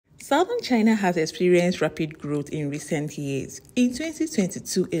Southern China has experienced rapid growth in recent years. In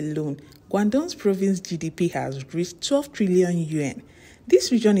 2022 alone, Guangdong's province GDP has reached 12 trillion yuan.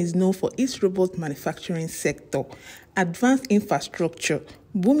 This region is known for its robust manufacturing sector, advanced infrastructure,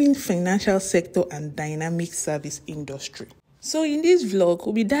 booming financial sector, and dynamic service industry. So in this vlog,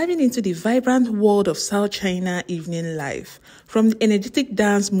 we'll be diving into the vibrant world of South China evening life, from the energetic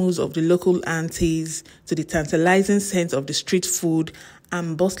dance moves of the local aunties to the tantalizing scent of the street food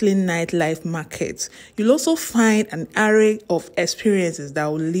and bustling nightlife markets. You'll also find an array of experiences that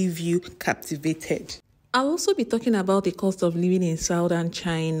will leave you captivated. I'll also be talking about the cost of living in Southern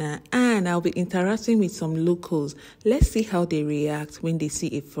China, and I'll be interacting with some locals. Let's see how they react when they see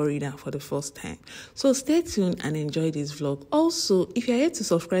a foreigner for the first time. So stay tuned and enjoy this vlog. Also, if you're yet to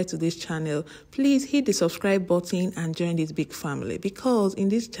subscribe to this channel, please hit the subscribe button and join this big family, because in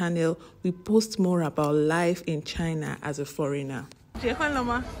this channel, we post more about life in China as a foreigner. 结婚了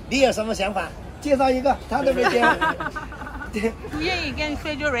吗？你有什么想法？介绍一个，他都没结婚。不愿意跟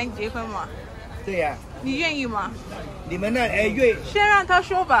非洲人结婚吗？对呀、你愿意吗？你们那越先让他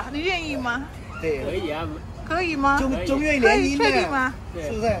说吧，你愿意吗？对，可以啊，可以吗？中越联姻确定吗？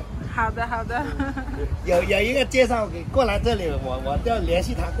是不是？好的，好的。有一个介绍给过来这里，我要联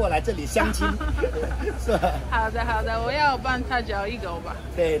系他过来这里相亲，是吧？好的，好的，我要帮他找一个吧。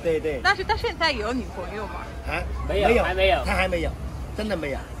对对对。但是他现在有女朋友吗？啊，没有，还没有，他还没有，真的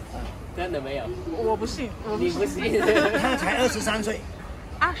没有。真的没有。我不信，我不信。你不信？他才23岁。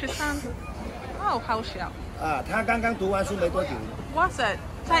23，哦，好小。啊，他刚刚读完书没多久。哇塞，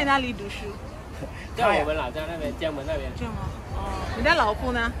在哪里读书？在我们老家那边，江门那边。这样吗？哦，你的老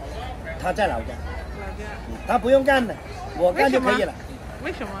婆呢？他在老家。老家。他不用干的，我干就可以了。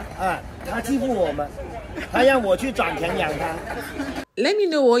为什么？啊，他欺负我们，他让我去转田养他。Let me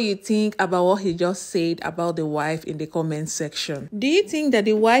know what you think about what he just said about the wife in the comment section. Do you think that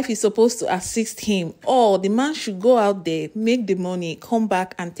the wife is supposed to assist him, or the man should go out there, make the money, come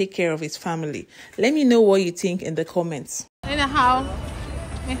back and take care of his family? Let me know what you think in the comments. 你好，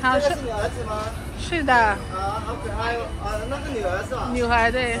你好，这个是你儿子吗？是的。啊，好可爱哦！啊，那是女儿是吧？女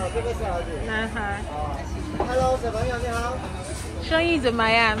孩对。啊，这个是儿子。男孩。Hello， 小朋友你好。生意怎么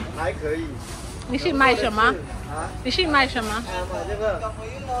样？还可以。你是卖什么？啊？你是卖什么？买这个，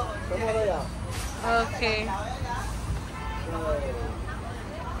什么都有。OK。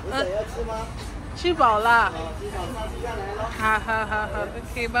你想要吃吗？吃饱了。吃饱了，下来了。好好好好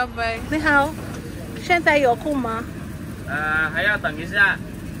 ，OK， 拜拜。你好，现在有空吗？还要等一下。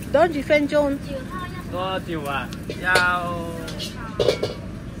等几分钟？多久啊？要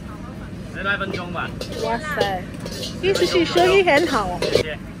10来分钟吧。哇塞，意思是生意很好。谢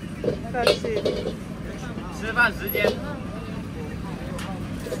谢。客气。吃饭时间。不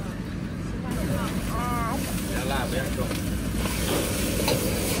要辣，不要重。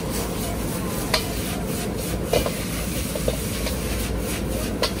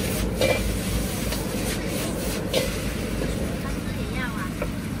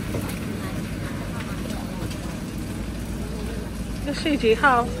这是几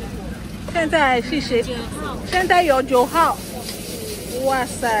号？现在是谁？9号。现在有9号。哇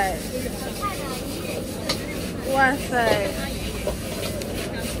塞！哇塞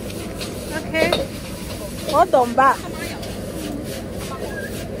 ！OK， 我懂吧。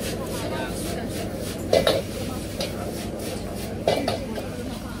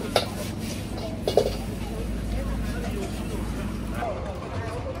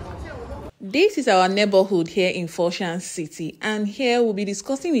This is our neighborhood here in FOSHAN city, and here we'll be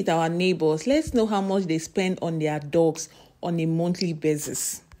discussing with our neighbors. Let's know how much they spend on their dogs on a monthly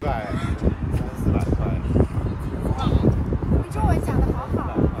basis. 400、300-400块。你中文讲得好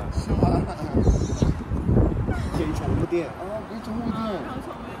好。是吗？给宠物店啊，给宠物店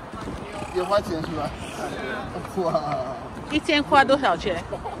也花钱是吧？哇！1000花多少钱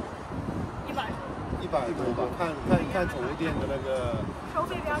？100多吧，看宠物店的那个收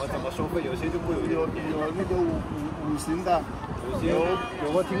费标准怎么收费，有些就不有那个五星的，有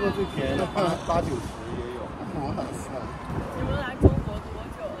我听过最便宜的8、90也有。哇塞！你们来中国多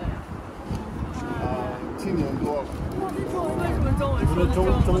久了呀？7年多了。哇，那中文为什么中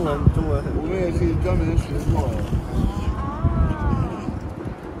文说的中文，我们也是专门学过。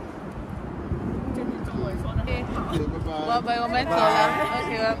真的中文说的很好。拜拜，我们走了。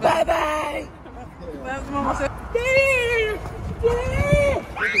OK， 拜拜。妈妈说。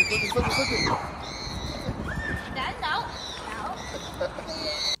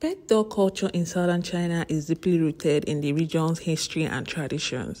Pet dog culture in Southern China is deeply rooted in the region's history and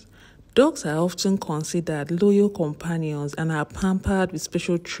traditions. Dogs are often considered loyal companions and are pampered with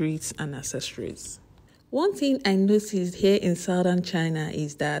special treats and accessories. One thing I noticed here in southern China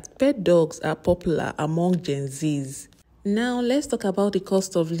is that pet dogs are popular among Gen Zs. Now, let's talk about the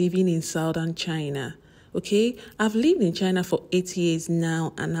cost of living in southern China. Okay, I've lived in China for 8 years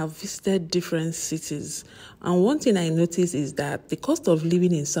now and I've visited different cities. And one thing I noticed is that the cost of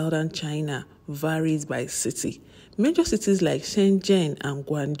living in southern China varies by city. Major cities like Shenzhen and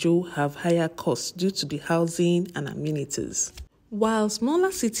Guangdong have higher costs due to the housing and amenities, while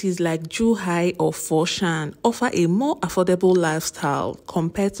smaller cities like Zhuhai or FOSHAN offer a more affordable lifestyle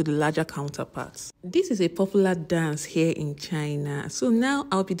compared to the larger counterparts. This is a popular dance here in China. So now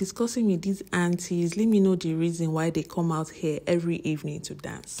I'll be discussing with these aunties. Let me know the reason why they come out here every evening to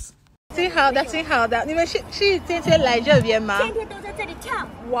dance. 挺好的，挺好的。你们是天天来这边吗？天天都在这里跳。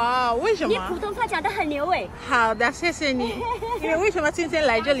哇，为什么？你普通话讲得很流诶。好的，谢谢你。你们为什么天天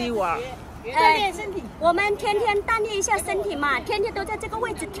来这里玩？锻炼身体。我们天天锻炼一下身体嘛，天天都在这个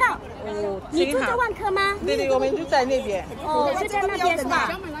位置跳。哦，你住在万科吗？对对，我们就在那边。哦，就在那边是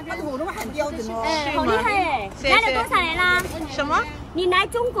吧？他的普通话很标准哦。哎，好厉害哎！来了多少年啦？什么？你来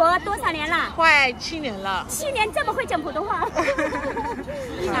中国多少年了？快7年了。7年这么会讲普通话？好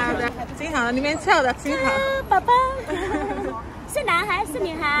的，挺好的，你们跳的挺好。宝宝，是男孩是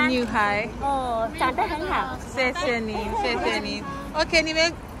女孩？女孩。哦，长得很好。谢谢你，谢谢你。OK， 你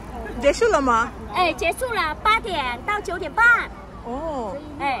们结束了吗？哎，结束了，8点到9点半。哦，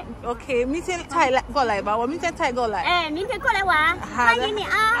哎 ，OK， 明天再过来吧，我明天再过来。哎，明天过来玩，欢迎你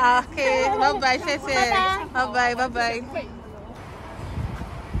啊。OK， 拜拜，谢谢，拜拜，拜拜。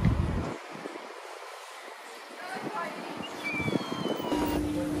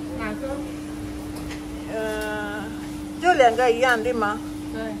就2个一样对吗？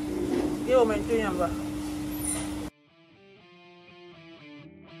对，给我们这样吧。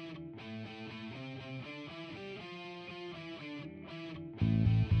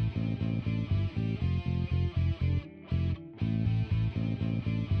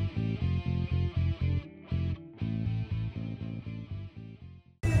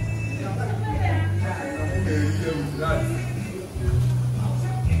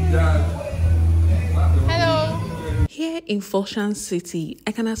Here in Foshan City,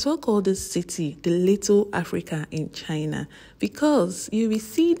 I can as well call this city the Little Africa in China because you will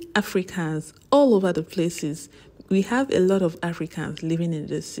see Africans all over the places. We have a lot of Africans living in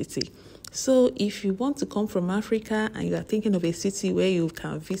this city. So if you want to come from Africa and you are thinking of a city where you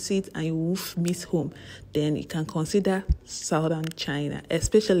can visit and you will miss home, then you can consider southern China,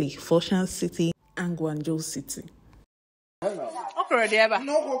 especially Foshan City and Guangzhou City.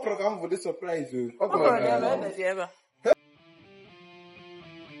 No program for this surprise.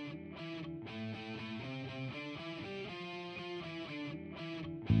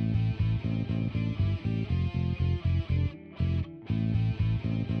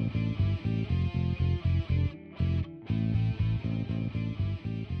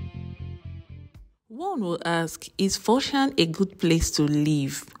 One will ask, is Foshan a good place to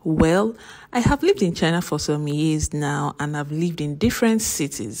live? Well, I have lived in China for some years now and I've lived in different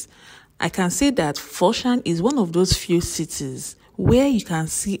cities. I can say that Foshan is one of those few cities where you can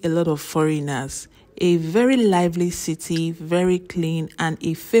see a lot of foreigners. A very lively city, very clean, and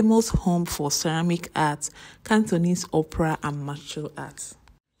a famous home for ceramic art, Cantonese opera, and martial arts.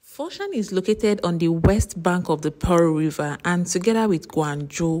 Foshan is located on the west bank of the Pearl River and together with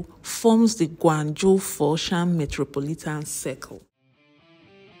Guangzhou forms the Guangzhou-Foshan Metropolitan Circle.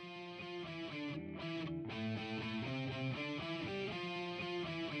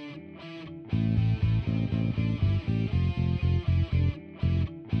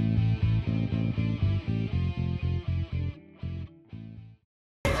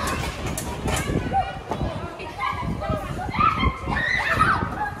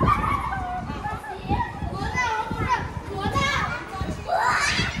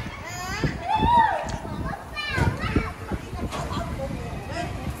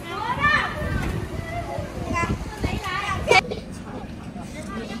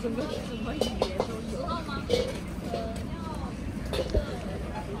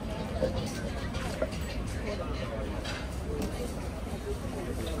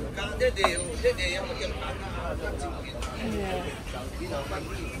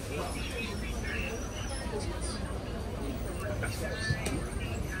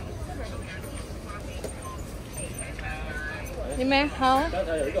你们好。刚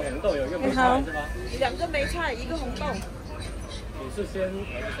才有一个红豆，有一个梅菜是吧？2个梅菜，1个红豆。你是先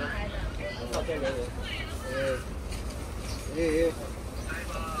照片给我。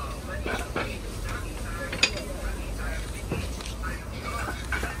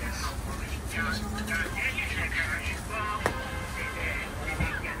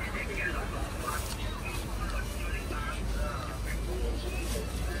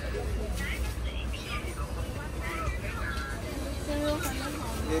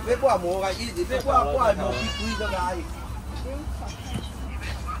别挂膜啊，你别挂膜，必规这个阿姨。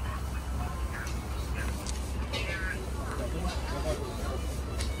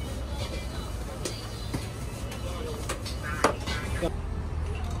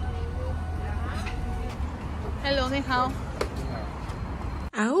 Hello， 你好。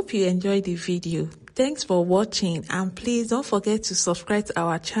 I hope you enjoyed the video. Thanks for watching, and please don't forget to subscribe to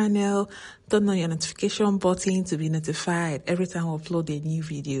our channel, turn on your notification button to be notified every time we upload a new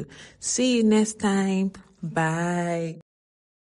video. See you next time. Bye.